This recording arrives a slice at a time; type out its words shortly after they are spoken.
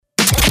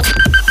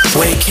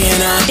Waking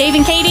up. Dave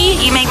and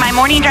Katie, you make my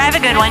morning drive a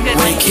good one.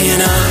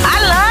 Waking up. I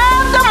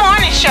love the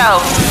morning show.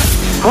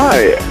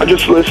 Hi, I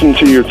just listened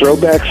to your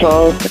throwback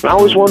song, and I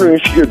was wondering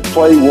if you could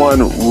play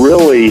one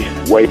really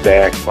way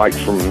back, like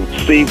from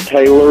Steve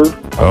Taylor.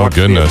 Oh,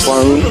 goodness. I'm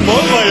on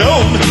my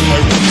own. I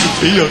want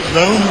to be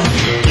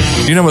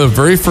alone. You know, the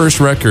very first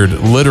record,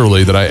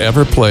 literally, that I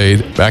ever played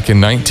back in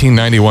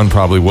 1991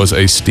 probably was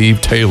a Steve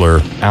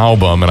Taylor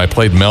album, and I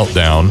played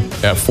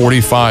Meltdown at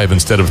 45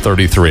 instead of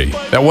 33.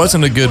 That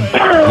wasn't a good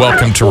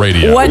welcome to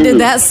radio. What did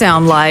that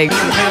sound like?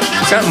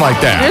 Something like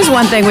that. There's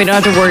one thing we don't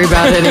have to worry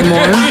about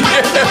anymore.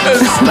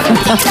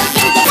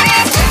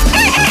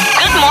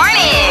 Good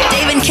morning.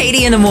 Dave and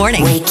Katie in the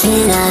morning.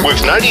 Waking up. With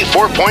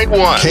 94.1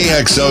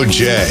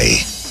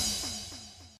 KXOJ.